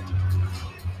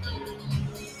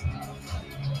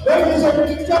 Ladies and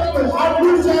gentlemen, our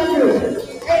new champion,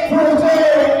 Abne.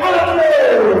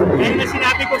 Kaya na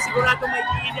sinabi ko, sigurado may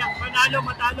iiyak. Manalo,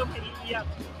 matalo, may iiyak.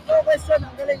 No question,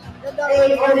 ang galing. Ang ganda.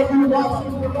 ARQ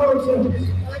Boxing Promotions.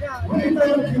 Talaga. We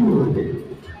thank you.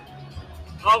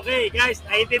 Okay, guys,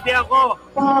 naiintindihan ko.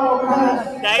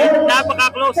 Powcast Dahil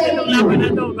napaka-close itong laban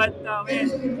na to. But, okay.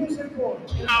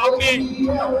 Okay.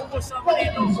 Nakupos ako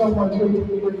dito. Thank you so much for being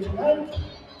here.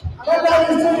 And that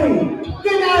is it.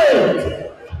 Good night.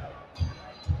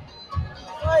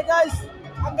 Okay guys,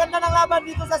 ang ganda ng laban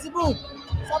dito sa Cebu.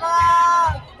 Sa mga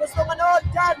gustong manood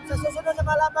dyan, sa susunod na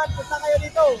malaban, punta kayo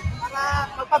dito para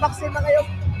magpabaksin na kayo.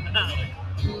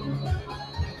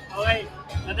 Okay,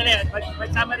 madali.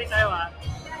 Mag-summary tayo ha.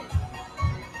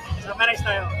 Summarize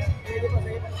tayo.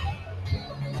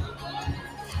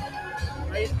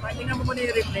 Tingnan mo muna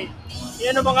yung replay.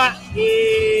 Ano mo nga,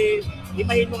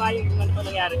 ipahin mo nga yung ano pa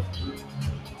nangyari.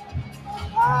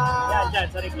 Dyan,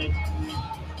 sa replay.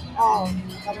 Oo,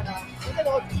 tama na.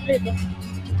 Ito ako, split.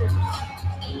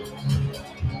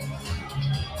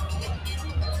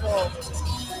 So,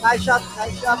 nice shot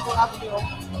for Abne.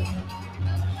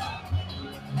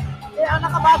 Eh, ang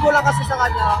nakabago lang kasi sa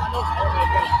kanya,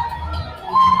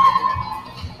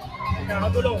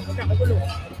 Magkakagulo.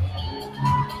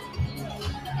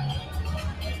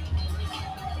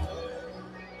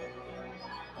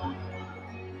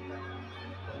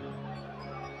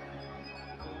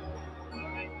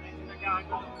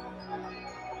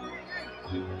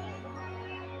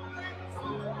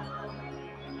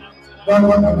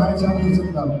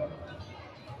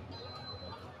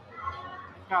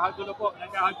 Nagkakagulo po,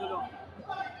 nagkakagulo.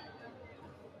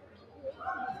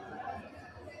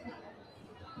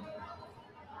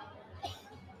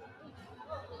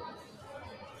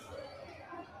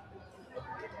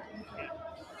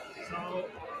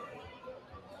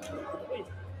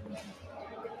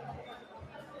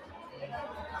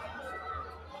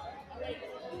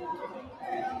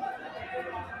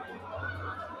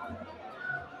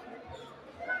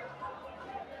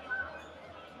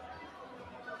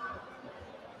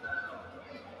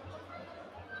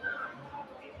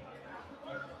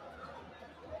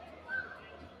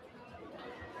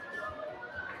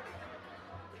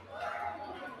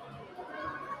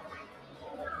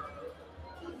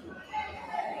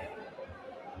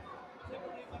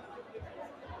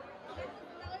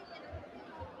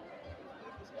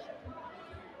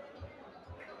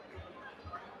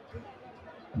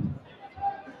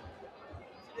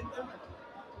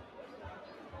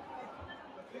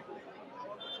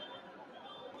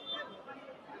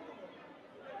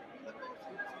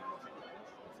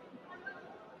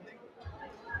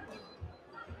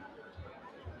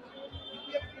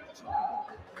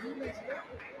 Isa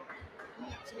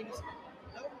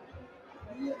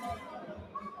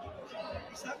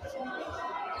kasi